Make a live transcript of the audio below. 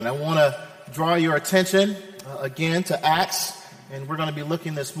And I want to draw your attention again to Acts, and we're going to be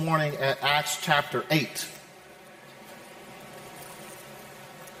looking this morning at Acts chapter 8.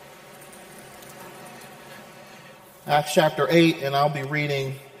 Acts chapter 8, and I'll be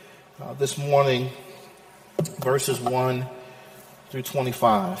reading this morning verses 1 through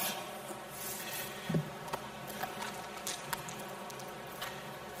 25.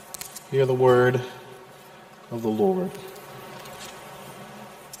 Hear the word of the Lord.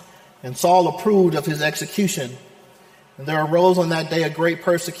 And Saul approved of his execution. And there arose on that day a great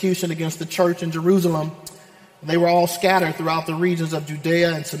persecution against the church in Jerusalem. And they were all scattered throughout the regions of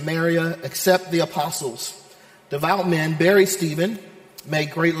Judea and Samaria, except the apostles. Devout men buried Stephen,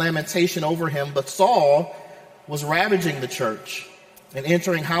 made great lamentation over him. But Saul was ravaging the church. And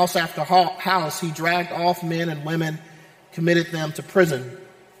entering house after house, he dragged off men and women, committed them to prison.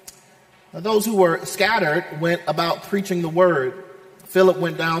 Now, those who were scattered went about preaching the word. Philip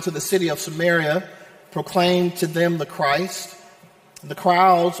went down to the city of Samaria, proclaimed to them the Christ. The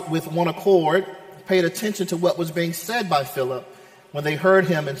crowds, with one accord, paid attention to what was being said by Philip when they heard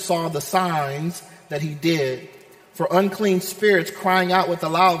him and saw the signs that he did. For unclean spirits, crying out with a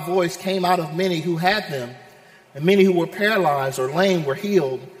loud voice, came out of many who had them, and many who were paralyzed or lame were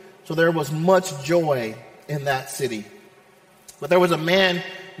healed. So there was much joy in that city. But there was a man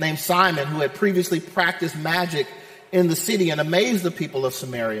named Simon who had previously practiced magic in the city and amazed the people of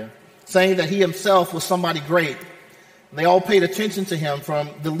Samaria, saying that he himself was somebody great. And they all paid attention to him, from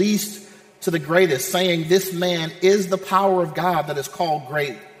the least to the greatest, saying, "This man is the power of God that is called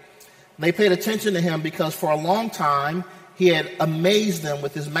great." And they paid attention to him because for a long time he had amazed them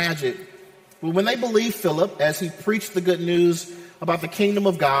with his magic. But when they believed Philip as he preached the good news about the kingdom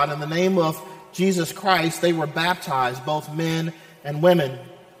of God in the name of Jesus Christ, they were baptized, both men and women.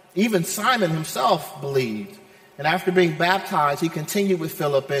 Even Simon himself believed. And after being baptized, he continued with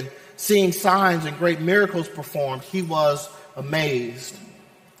Philip, and seeing signs and great miracles performed, he was amazed.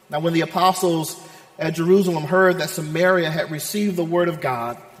 Now, when the apostles at Jerusalem heard that Samaria had received the word of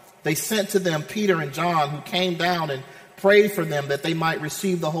God, they sent to them Peter and John, who came down and prayed for them that they might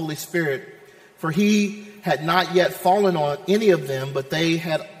receive the Holy Spirit. For he had not yet fallen on any of them, but they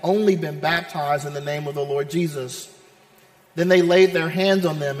had only been baptized in the name of the Lord Jesus. Then they laid their hands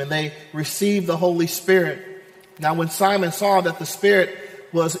on them, and they received the Holy Spirit. Now, when Simon saw that the Spirit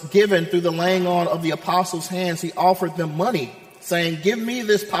was given through the laying on of the apostles' hands, he offered them money, saying, "Give me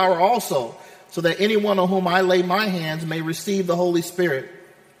this power also, so that anyone on whom I lay my hands may receive the Holy Spirit."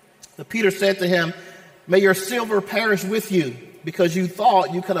 But Peter said to him, "May your silver perish with you, because you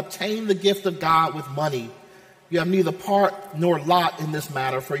thought you could obtain the gift of God with money. You have neither part nor lot in this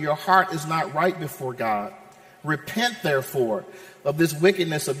matter, for your heart is not right before God. Repent, therefore, of this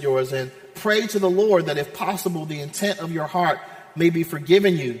wickedness of yours, and pray to the Lord that, if possible, the intent of your heart may be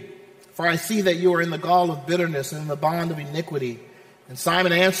forgiven you. For I see that you are in the gall of bitterness and in the bond of iniquity." And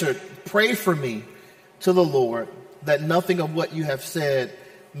Simon answered, "Pray for me to the Lord, that nothing of what you have said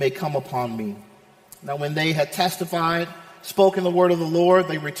may come upon me." Now when they had spoken the word of the Lord,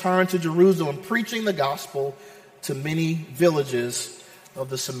 they returned to Jerusalem, preaching the gospel to many villages of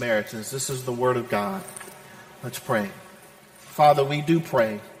the Samaritans. This is the word of God. Let's pray. Father, we do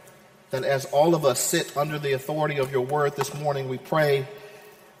pray that as all of us sit under the authority of your word this morning, we pray,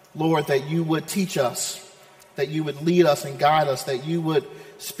 Lord, that you would teach us, that you would lead us and guide us, that you would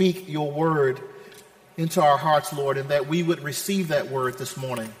speak your word into our hearts, Lord, and that we would receive that word this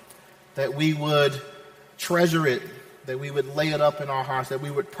morning, that we would treasure it, that we would lay it up in our hearts, that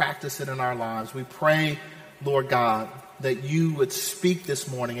we would practice it in our lives. We pray, Lord God, that you would speak this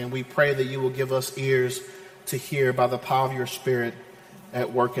morning, and we pray that you will give us ears to hear by the power of your Spirit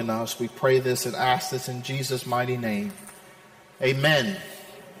at work in us. We pray this and ask this in Jesus' mighty name. Amen.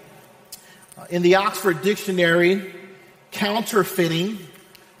 In the Oxford Dictionary, counterfeiting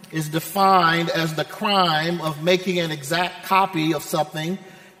is defined as the crime of making an exact copy of something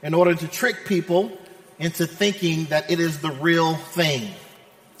in order to trick people into thinking that it is the real thing.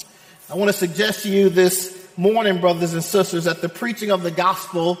 I want to suggest to you this morning, brothers and sisters, that the preaching of the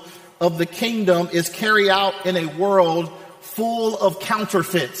gospel of the kingdom is carried out in a world full of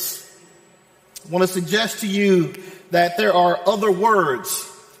counterfeits. I want to suggest to you that there are other words,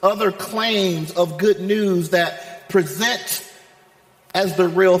 other claims of good news that present as the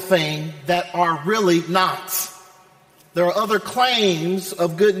real thing that are really not. There are other claims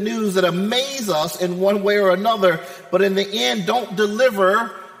of good news that amaze us in one way or another, but in the end don't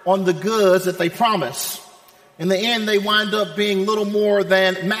deliver on the goods that they promise. In the end, they wind up being little more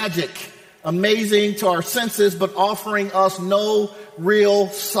than magic, amazing to our senses, but offering us no real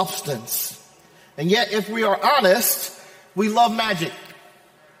substance. And yet, if we are honest, we love magic.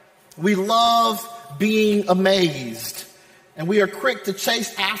 We love being amazed. And we are quick to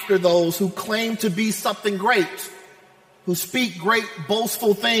chase after those who claim to be something great, who speak great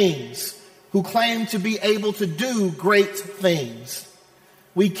boastful things, who claim to be able to do great things.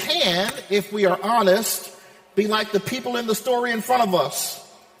 We can, if we are honest, be like the people in the story in front of us,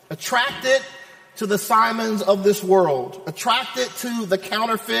 attracted to the Simons of this world, attracted to the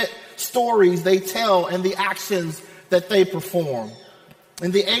counterfeit stories they tell and the actions that they perform.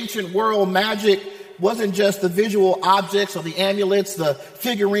 In the ancient world, magic wasn't just the visual objects or the amulets, the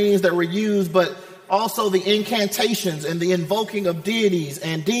figurines that were used, but also the incantations and the invoking of deities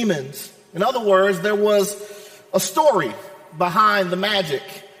and demons. In other words, there was a story behind the magic,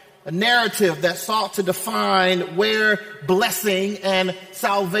 a narrative that sought to define where blessing and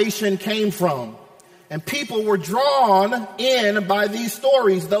salvation came from. And people were drawn in by these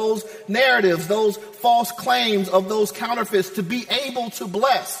stories, those narratives, those false claims of those counterfeits to be able to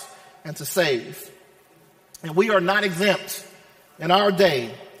bless and to save. And we are not exempt in our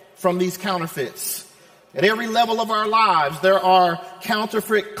day from these counterfeits. At every level of our lives, there are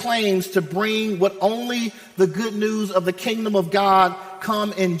counterfeit claims to bring what only the good news of the kingdom of God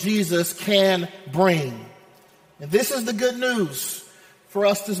come in Jesus can bring. And this is the good news for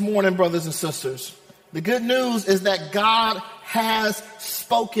us this morning, brothers and sisters. The good news is that God has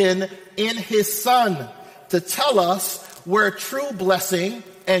spoken in his Son to tell us where true blessing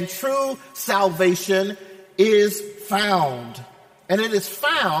and true salvation is found. And it is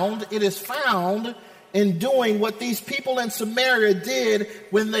found in doing what these people in Samaria did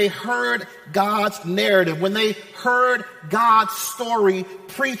when they heard God's narrative, when they heard God's story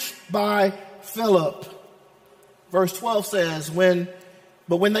preached by Philip. Verse 12 says,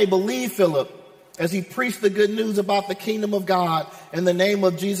 But when they believed Philip, as he preached the good news about the kingdom of God in the name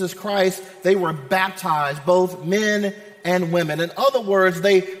of Jesus Christ, they were baptized, both men and women. In other words,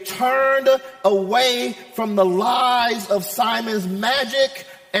 they turned away from the lies of Simon's magic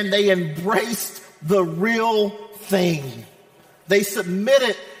and they embraced the real thing. They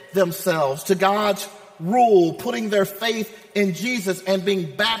submitted themselves to God's rule, putting their faith in Jesus and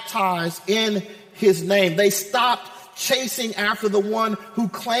being baptized in his name. They stopped chasing after the one who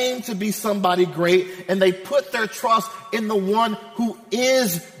claimed to be somebody great, and they put their trust in the one who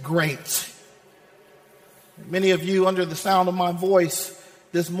is great. Many of you, under the sound of my voice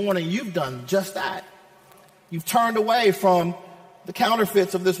this morning, you've done just that. You've turned away from the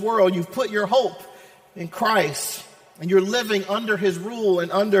counterfeits of this world. You've put your hope in Christ, and you're living under his rule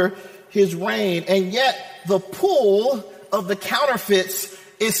and under his reign. And yet the pull of the counterfeits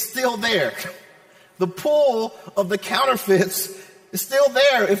is still there. The pull of the counterfeits is still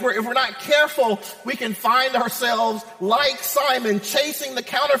there. If we're not careful, we can find ourselves like Simon chasing the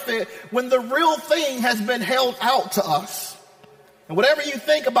counterfeit when the real thing has been held out to us. And whatever you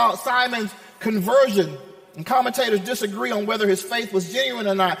think about Simon's conversion, and commentators disagree on whether his faith was genuine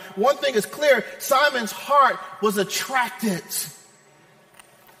or not, one thing is clear: Simon's heart was attracted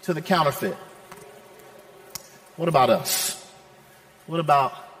to the counterfeit. What about us? What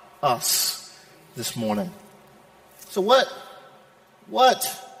about us this morning? So what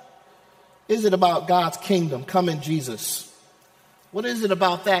is it about God's kingdom come in Jesus? What is it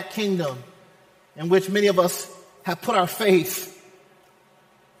about that kingdom in which many of us have put our faith?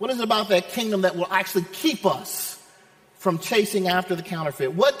 What is it about that kingdom that will actually keep us from chasing after the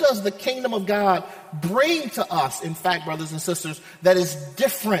counterfeit? What does the kingdom of God bring to us, in fact, brothers and sisters, that is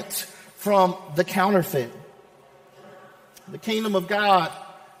different from the counterfeit? The kingdom of God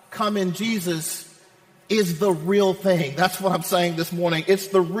come in Jesus is the real thing. That's what I'm saying this morning. It's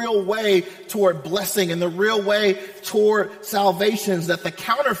the real way toward blessing and the real way toward salvations that the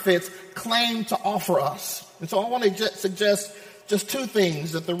counterfeits claim to offer us. And so I want to suggest just two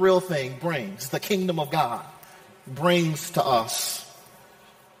things that the real thing brings, the kingdom of God brings to us.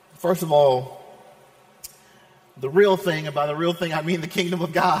 First of all, the real thing, and by the real thing I mean the kingdom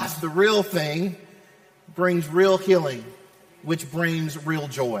of God, the real thing brings real healing, which brings real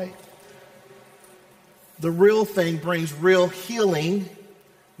joy. The real thing brings real healing,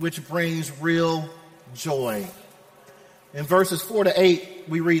 which brings real joy. In verses 4-8,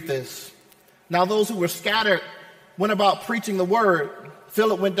 we read this. Now those who were scattered went about preaching the word.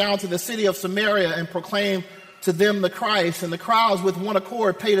 Philip went down to the city of Samaria and proclaimed to them the Christ. And the crowds with one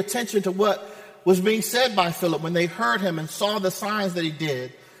accord paid attention to what was being said by Philip when they heard him and saw the signs that he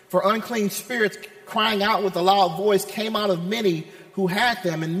did. For unclean spirits, crying out with a loud voice, came out of many who had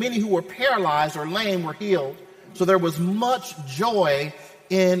them, and many who were paralyzed or lame were healed. So there was much joy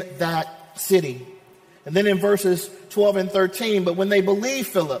in that city. And then in verses 12 and 13, but when they believed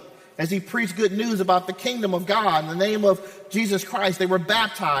Philip As he preached good news about the kingdom of God in the name of Jesus Christ, they were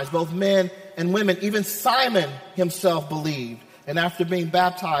baptized, both men and women. Even Simon himself believed. And after being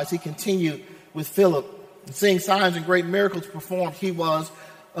baptized, he continued with Philip. And seeing signs and great miracles performed, he was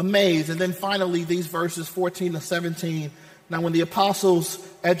amazed. And then finally, these verses 14 to 17. Now, when the apostles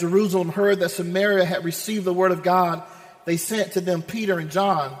at Jerusalem heard that Samaria had received the word of God, they sent to them Peter and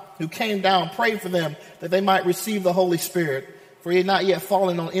John, who came down, prayed for them that they might receive the Holy Spirit. For he had not yet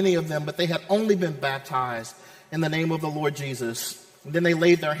fallen on any of them, but they had only been baptized in the name of the Lord Jesus. And then they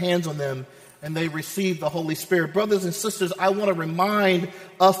laid their hands on them, and they received the Holy Spirit. Brothers and sisters, I want to remind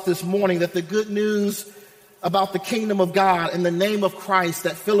us this morning that the good news about the kingdom of God in the name of Christ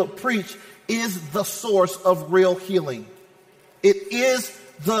that Philip preached is the source of real healing. It is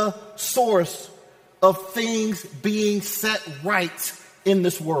the source of things being set right in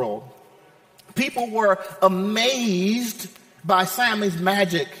this world. People were amazed by Simon's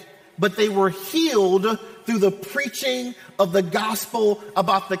magic, but they were healed through the preaching of the gospel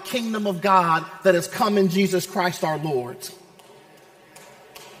about the kingdom of God that has come in Jesus Christ our Lord.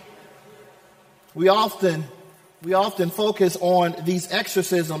 We often focus on these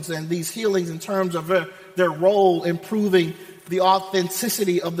exorcisms and these healings in terms of their role in proving the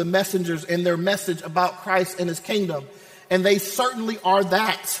authenticity of the messengers and their message about Christ and his kingdom. And they certainly are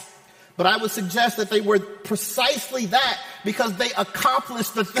that. But I would suggest that they were precisely that because they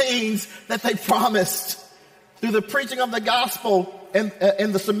accomplished the things that they promised. Through the preaching of the gospel and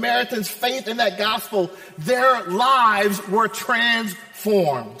the Samaritans' faith in that gospel, their lives were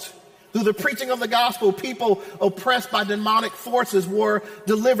transformed. Through the preaching of the gospel, people oppressed by demonic forces were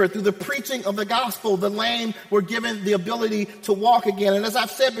delivered. Through the preaching of the gospel, the lame were given the ability to walk again. And as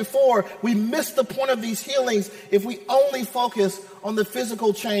I've said before, we miss the point of these healings if we only focus on the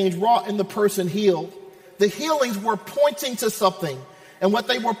physical change wrought in the person healed. The healings were pointing to something. And what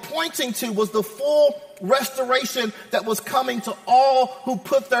they were pointing to was the full restoration that was coming to all who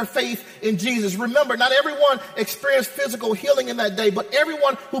put their faith in Jesus. Remember, not everyone experienced physical healing in that day, but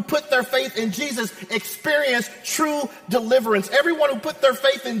everyone who put their faith in Jesus experienced true deliverance. Everyone who put their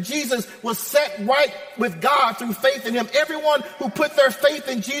faith in Jesus was set right with God through faith in him. Everyone who put their faith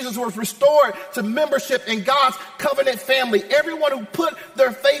in Jesus was restored to membership in God's covenant family. Everyone who put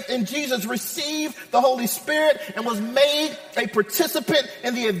their faith in Jesus received the Holy Spirit and was made a participant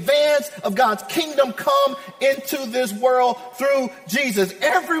in the advance of God's kingdom come into this world through Jesus.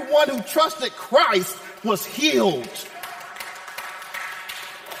 Everyone who trusted Christ was healed.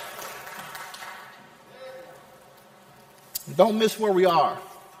 Don't miss where we are.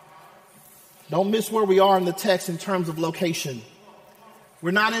 Don't miss where we are in the text in terms of location.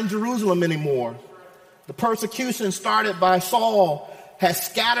 We're not in Jerusalem anymore. The persecution started by Saul has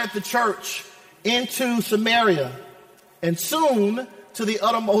scattered the church into Samaria and soon to the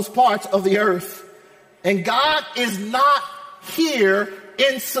uttermost parts of the earth. And God is not here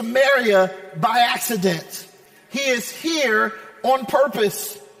in Samaria by accident. He is here on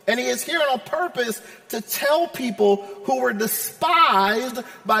purpose. And he is here on purpose to tell people who were despised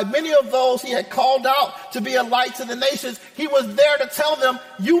by many of those he had called out to be a light to the nations. He was there to tell them,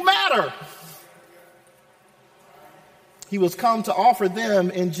 you matter. He was come to offer them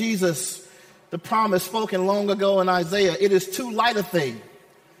in Jesus the promise spoken long ago in Isaiah. It is too light a thing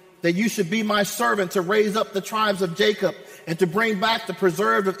that you should be my servant to raise up the tribes of Jacob and to bring back the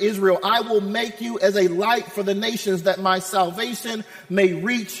preserved of Israel. I will make you as a light for the nations that my salvation may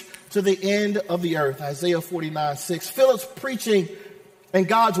reach to the end of the earth. Isaiah 49:6. Philip's preaching and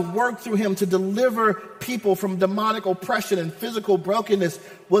God's work through him to deliver people from demonic oppression and physical brokenness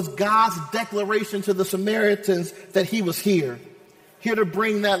was God's declaration to the Samaritans that he was here to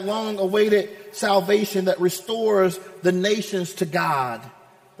bring that long-awaited salvation that restores the nations to God,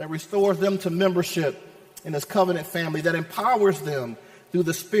 that restores them to membership in his covenant family, that empowers them through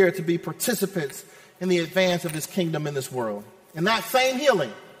the Spirit to be participants in the advance of his kingdom in this world. And that same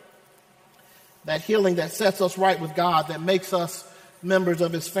healing, that healing that sets us right with God, that makes us members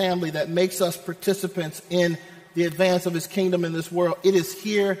of his family, that makes us participants in the advance of his kingdom in this world, it is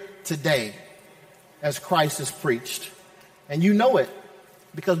here today as Christ is preached. And you know it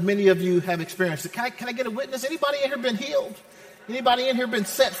because many of you have experienced it. Can I get a witness? Anybody in here been healed? Anybody in here been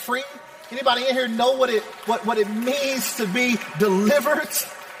set free? Anybody in here know what it means to be delivered?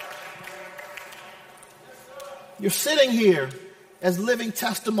 You're sitting here as living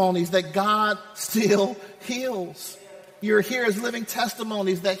testimonies that God still heals. You're here as living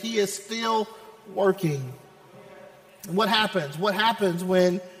testimonies that he is still working. And what happens? What happens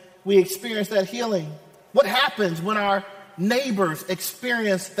when we experience that healing? What happens when our neighbors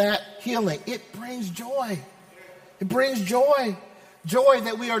experience that healing? It brings joy. It brings joy. Joy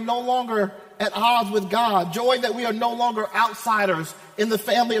that we are no longer at odds with God. Joy that we are no longer outsiders in the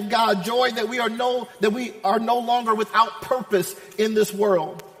family of God. Joy that we are no longer without purpose in this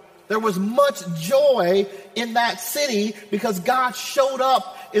world. There was much joy in that city because God showed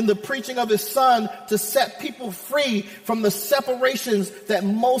up in the preaching of his son to set people free from the separations that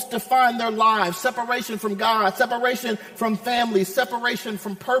most define their lives. Separation from God, separation from family, separation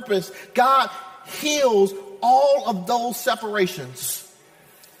from purpose. God heals all of those separations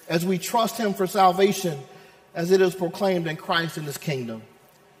as we trust him for salvation as it is proclaimed in Christ in his kingdom.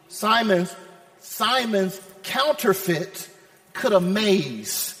 Simon's counterfeit could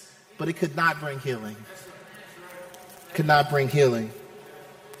amaze, but it could not bring healing. Could not bring healing.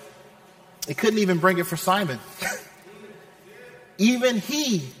 It couldn't even bring it for Simon. Even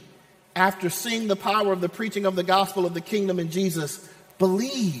he, after seeing the power of the preaching of the gospel of the kingdom in Jesus,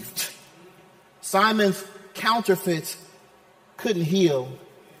 believed. Simon's counterfeits couldn't heal,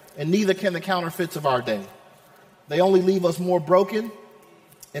 and neither can the counterfeits of our day. They only leave us more broken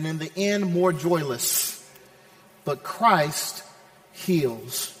and in the end more joyless. But Christ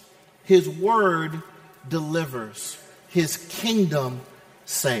heals. His word delivers. His kingdom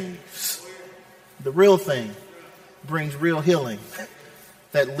saves. The real thing brings real healing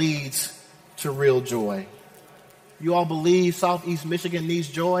that leads to real joy. You all believe Southeast Michigan needs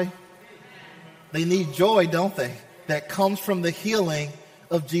joy? They need joy, don't they? That comes from the healing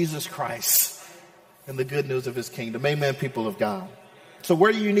of Jesus Christ and the good news of his kingdom. Amen, people of God. So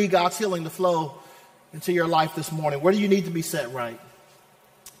where do you need God's healing to flow into your life this morning? Where do you need to be set right?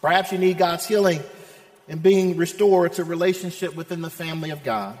 Perhaps you need God's healing in being restored to relationship within the family of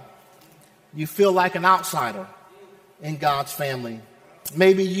God. You feel like an outsider in God's family.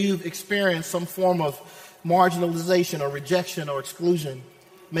 Maybe you've experienced some form of marginalization or rejection or exclusion.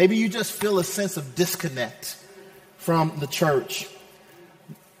 Maybe you just feel a sense of disconnect from the church.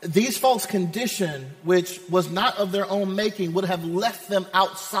 These folks' condition, which was not of their own making, would have left them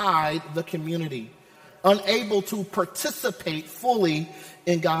outside the community, unable to participate fully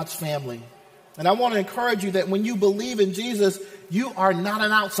in God's family. And I want to encourage you that when you believe in Jesus, you are not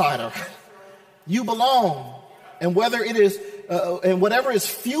an outsider. You belong. And whether it is, and whatever is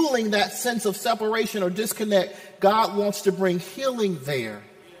fueling that sense of separation or disconnect, God wants to bring healing there.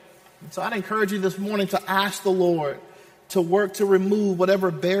 And so I'd encourage you this morning to ask the Lord to work to remove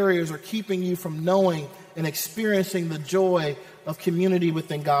whatever barriers are keeping you from knowing and experiencing the joy of community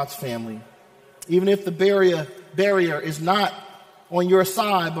within God's family. Even if the barrier is not on your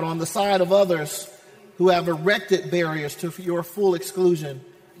side, but on the side of others who have erected barriers to your full exclusion,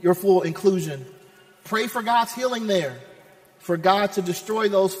 your full inclusion. Pray for God's healing there, for God to destroy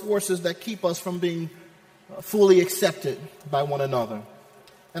those forces that keep us from being fully accepted by one another.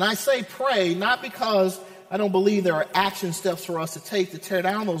 And I say pray, not because I don't believe there are action steps for us to take to tear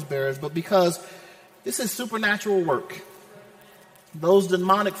down those barriers, but because this is supernatural work. Those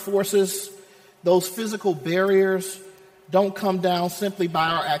demonic forces, those physical barriers don't come down simply by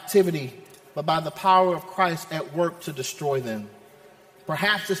our activity, but by the power of Christ at work to destroy them.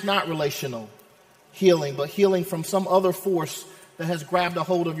 Perhaps it's not relational healing, but healing from some other force that has grabbed a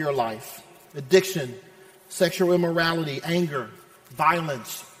hold of your life. Addiction, sexual immorality, anger,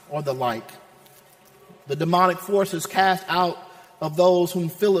 violence, or the like. The demonic forces cast out of those whom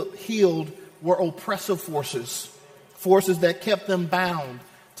Philip healed were oppressive forces, forces that kept them bound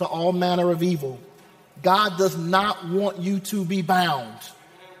to all manner of evil. God does not want you to be bound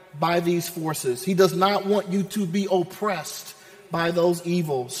by these forces. He does not want you to be oppressed by those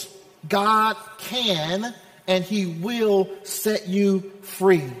evils. God can and he will set you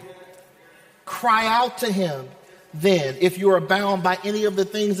free. Cry out to him then. If you are bound by any of the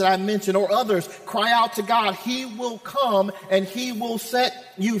things that I mentioned or others, cry out to God. He will come and he will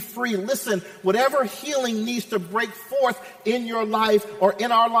set you free. Listen, whatever healing needs to break forth in your life or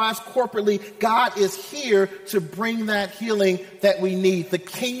in our lives corporately, God is here to bring that healing that we need. The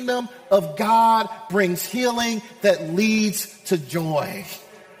kingdom of God brings healing that leads to joy.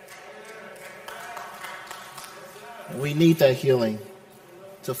 We need that healing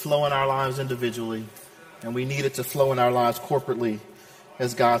to flow in our lives individually, and we need it to flow in our lives corporately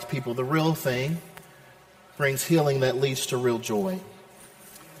as God's people. The real thing brings healing that leads to real joy.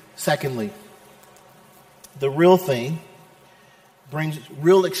 Secondly, the real thing brings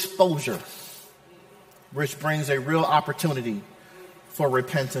real exposure, which brings a real opportunity for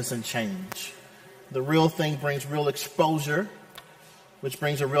repentance and change. The real thing brings real exposure, which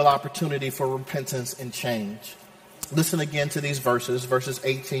brings a real opportunity for repentance and change. Listen again to these verses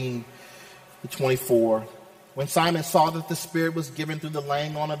 18 to 24. When Simon saw that the Spirit was given through the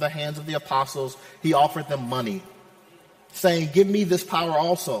laying on of the hands of the apostles, he offered them money, saying, give me this power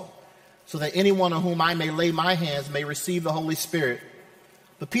also, so that anyone on whom I may lay my hands may receive the Holy Spirit.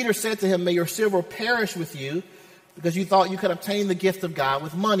 But Peter said to him, may your silver perish with you, because you thought you could obtain the gift of God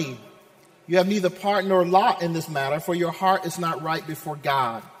with money. You have neither part nor lot in this matter, for your heart is not right before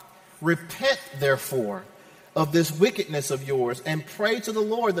God. Repent, therefore, of this wickedness of yours, and pray to the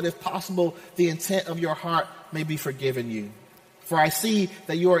Lord that if possible, the intent of your heart may be forgiven you. For I see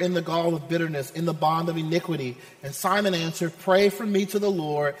that you are in the gall of bitterness, in the bond of iniquity. And Simon answered, pray for me to the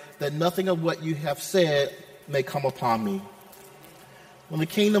Lord, that nothing of what you have said may come upon me. When the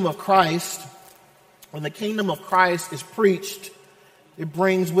kingdom of Christ is preached, it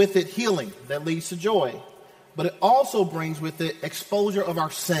brings with it healing that leads to joy. But it also brings with it exposure of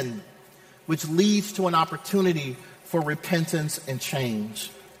our sin, which leads to an opportunity for repentance and change.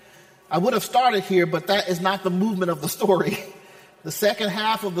 I would have started here, but that is not the movement of the story. The second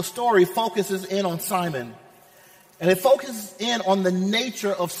half of the story focuses in on Simon. And it focuses in on the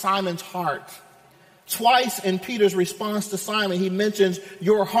nature of Simon's heart. Twice in Peter's response to Simon, he mentions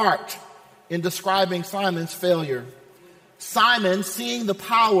your heart in describing Simon's failure. Simon, seeing the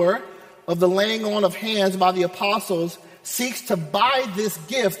power of the laying on of hands by the apostles, seeks to buy this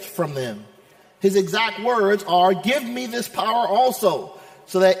gift from them. His exact words are, give me this power also,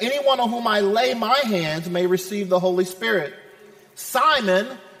 so that anyone on whom I lay my hands may receive the Holy Spirit. Simon,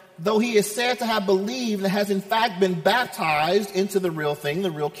 though he is said to have believed and has in fact been baptized into the real thing, the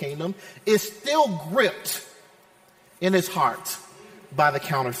real kingdom, is still gripped in his heart by the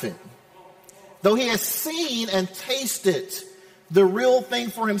counterfeit. Though he has seen and tasted the real thing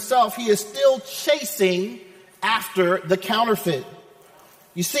for himself, he is still chasing after the counterfeit.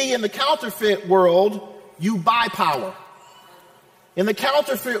 You see, in the counterfeit world, you buy power. In the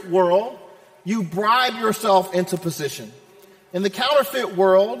counterfeit world, you bribe yourself into position. In the counterfeit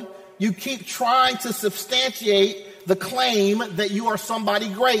world, you keep trying to substantiate the claim that you are somebody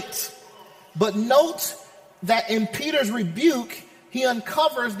great. But note that in Peter's rebuke, he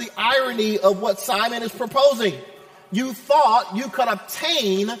uncovers the irony of what Simon is proposing. You thought you could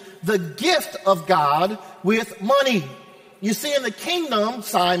obtain the gift of God with money. You see, in the kingdom,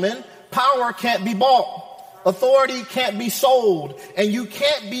 Simon, power can't be bought. Authority can't be sold. And you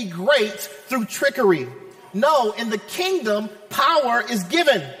can't be great through trickery. No, in the kingdom, power is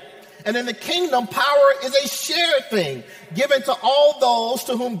given. And in the kingdom, power is a shared thing, given to all those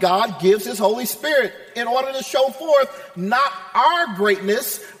to whom God gives his Holy Spirit in order to show forth not our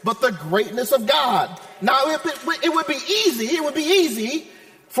greatness, but the greatness of God. Now, it would be easy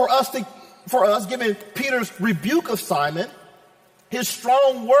for us, given Peter's rebuke of Simon, his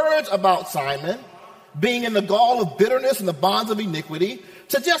strong words about Simon, being in the gall of bitterness and the bonds of iniquity,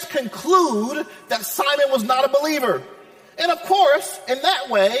 to just conclude that Simon was not a believer. And of course, in that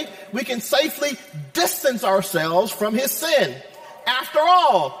way, we can safely distance ourselves from his sin. After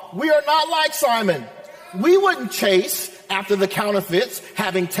all, we are not like Simon. We wouldn't chase after the counterfeits,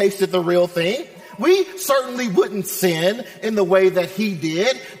 having tasted the real thing. We certainly wouldn't sin in the way that he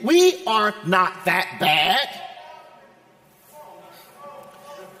did. We are not that bad.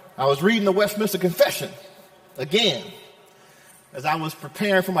 I was reading the Westminster Confession again as I was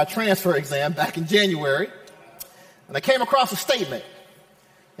preparing for my transfer exam back in January. And I came across a statement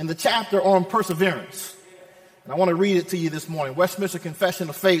in the chapter on perseverance. And I want to read it to you this morning. Westminster Confession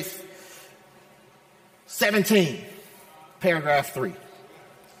of Faith, 17, paragraph 3.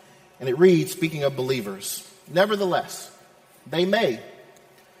 And it reads, speaking of believers, nevertheless, they may,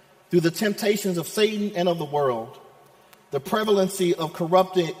 through the temptations of Satan and of the world, the prevalency of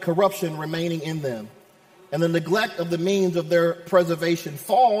corruption remaining in them, and the neglect of the means of their preservation,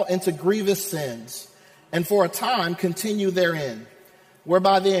 fall into grievous sins, and for a time continue therein,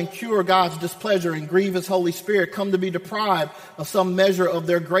 whereby they incur God's displeasure and grieve his Holy Spirit, come to be deprived of some measure of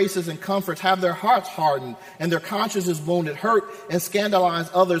their graces and comforts, have their hearts hardened, and their consciences wounded, hurt and scandalize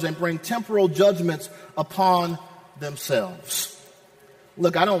others, and bring temporal judgments upon themselves.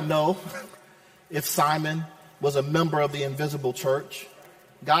 Look, I don't know if Simon was a member of the invisible church.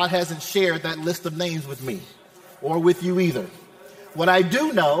 God hasn't shared that list of names with me or with you either. What I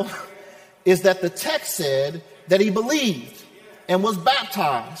do know is that the text said that he believed and was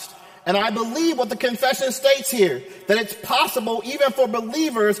baptized. And I believe what the confession states here, that it's possible even for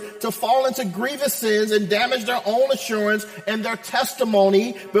believers to fall into grievous sins and damage their own assurance and their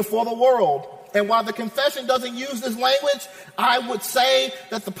testimony before the world. And while the confession doesn't use this language, I would say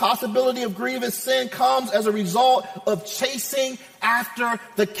that the possibility of grievous sin comes as a result of chasing after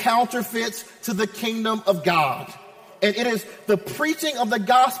the counterfeits to the kingdom of God. And it is the preaching of the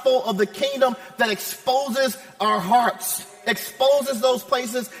gospel of the kingdom that exposes our hearts, exposes those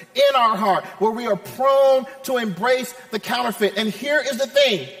places in our heart where we are prone to embrace the counterfeit. And here is the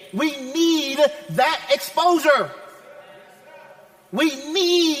thing. We need that exposure. We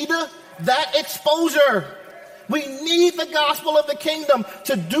need that exposure. We need the gospel of the kingdom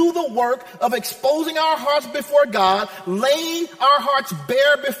to do the work of exposing our hearts before God, laying our hearts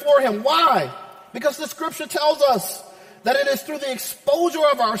bare before him. Why? Because the scripture tells us that it is through the exposure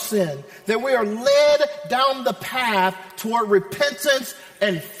of our sin that we are led down the path toward repentance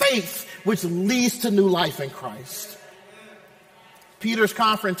and faith, which leads to new life in Christ. Peter's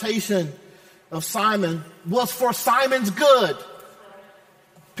confrontation of Simon was for Simon's good.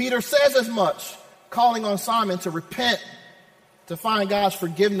 Peter says as much, calling on Simon to repent, to find God's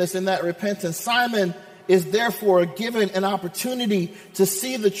forgiveness in that repentance. Simon is therefore given an opportunity to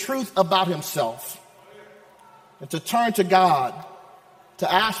see the truth about himself and to turn to God,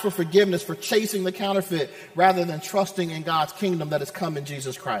 to ask for forgiveness for chasing the counterfeit rather than trusting in God's kingdom that has come in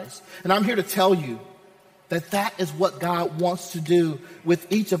Jesus Christ. And I'm here to tell you that that is what God wants to do with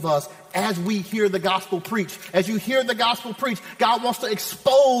each of us as we hear the gospel preached. As you hear the gospel preached, God wants to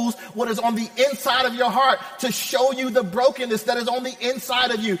expose what is on the inside of your heart, to show you the brokenness that is on the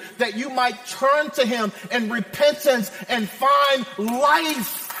inside of you, that you might turn to him in repentance and find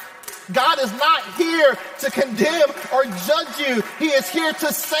life. God is not here to condemn or judge you. He is here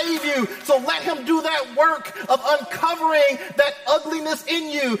to save you. So let him do that work of uncovering that ugliness in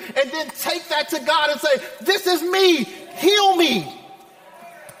you, and then take that to God and say, this is me, heal me,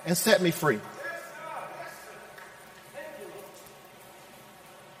 and set me free.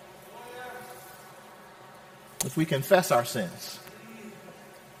 If we confess our sins,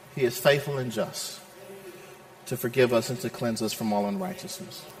 he is faithful and just to forgive us and to cleanse us from all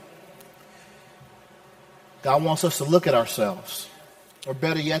unrighteousness. God wants us to look at ourselves, or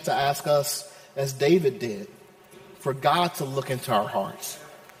better yet, to ask us, as David did, for God to look into our hearts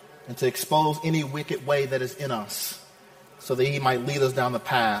and to expose any wicked way that is in us, so that he might lead us down the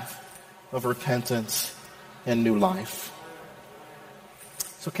path of repentance and new life.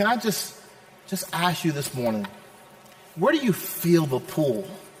 So can I just ask you this morning, where do you feel the pull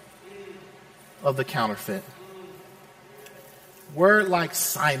of the counterfeit? Where, like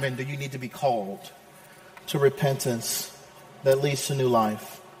Simon, do you need to be called to repentance that leads to new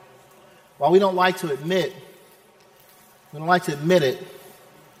life? While we don't like to admit it,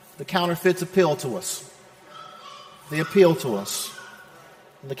 the counterfeits appeal to us. They appeal to us.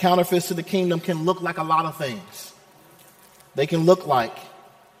 And the counterfeits to the kingdom can look like a lot of things. They can look like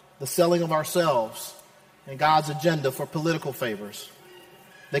the selling of ourselves and God's agenda for political favors.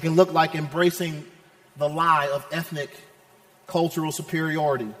 They can look like embracing the lie of ethnic, cultural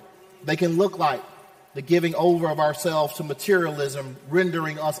superiority. They can look like the giving over of ourselves to materialism,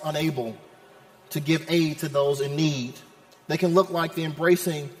 rendering us unable to give aid to those in need. They can look like the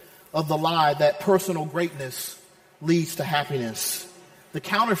embracing of the lie that personal greatness leads to happiness. The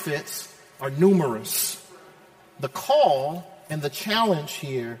counterfeits are numerous. The call and the challenge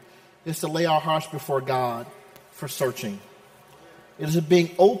here is to lay our hearts before God for searching. It is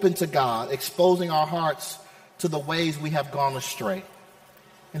being open to God, exposing our hearts to the ways we have gone astray.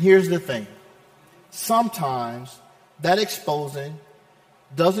 And here's the thing. Sometimes that exposing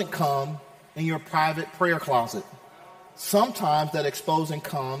doesn't come in your private prayer closet. Sometimes that exposing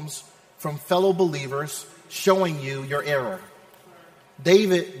comes from fellow believers showing you your error.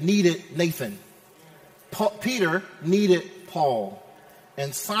 David needed Nathan. Peter needed Paul.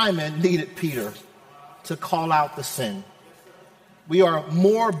 And Simon needed Peter to call out the sin. We are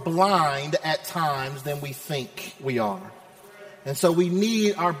more blind at times than we think we are. And so we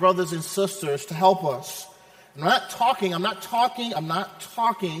need our brothers and sisters to help us. I'm not talking about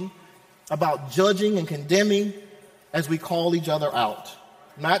judging and condemning as we call each other out.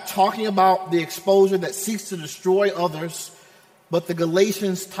 I'm not talking about the exposure that seeks to destroy others, but the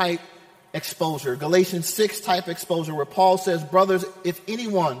Galatians type exposure, Galatians 6 type exposure, where Paul says, brothers, if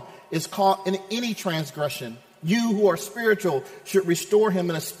anyone is caught in any transgression, you who are spiritual should restore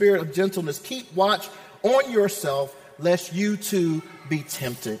him in a spirit of gentleness. Keep watch on yourself, lest you too be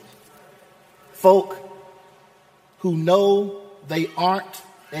tempted. Folk who know they aren't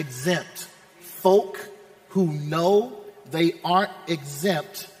exempt. Folk who know they aren't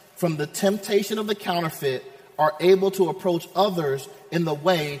exempt from the temptation of the counterfeit are able to approach others in the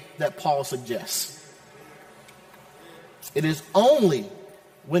way that Paul suggests. It is only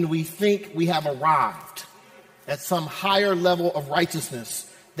when we think we have arrived at some higher level of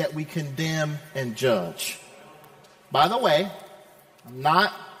righteousness that we condemn and judge. By the way, I'm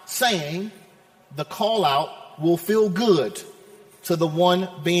not saying the call out will feel good to the one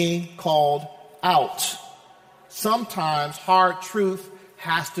being called out. Sometimes hard truth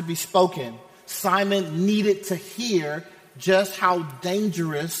has to be spoken. Simon needed to hear just how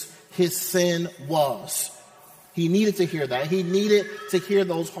dangerous his sin was. He needed to hear that. He needed to hear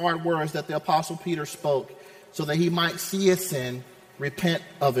those hard words that the Apostle Peter spoke so that he might see his sin, repent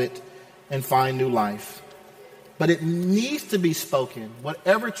of it, and find new life. But it needs to be spoken.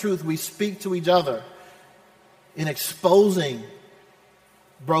 Whatever truth we speak to each other in exposing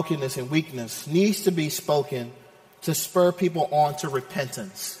brokenness and weakness needs to be spoken to spur people on to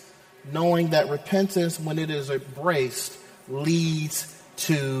repentance, knowing that repentance, when it is embraced, leads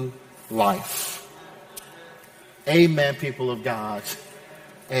to life. Amen, people of God.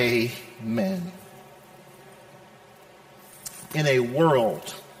 Amen. In a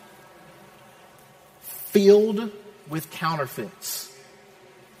world filled with counterfeits,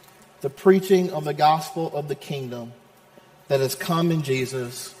 the preaching of the gospel of the kingdom that has come in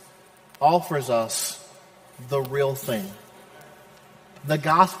Jesus offers us the real thing. The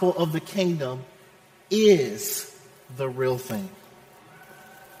gospel of the kingdom is the real thing.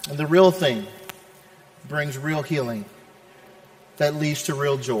 And the real thing brings real healing that leads to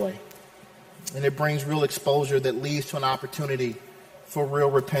real joy. And it brings real exposure that leads to an opportunity for real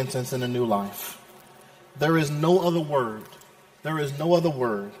repentance and a new life. There is no other word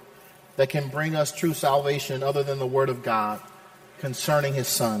that can bring us true salvation other than the word of God concerning his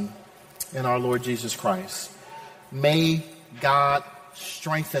Son and our Lord Jesus Christ. May God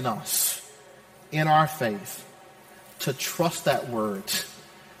strengthen us in our faith to trust that word,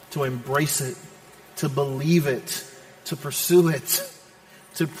 to embrace it, to believe it, to pursue it,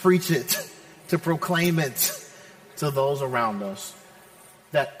 to preach it, to proclaim it to those around us,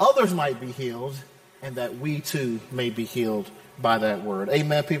 that others might be healed and that we too may be healed by that word.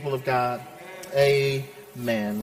 Amen, people of God. Amen.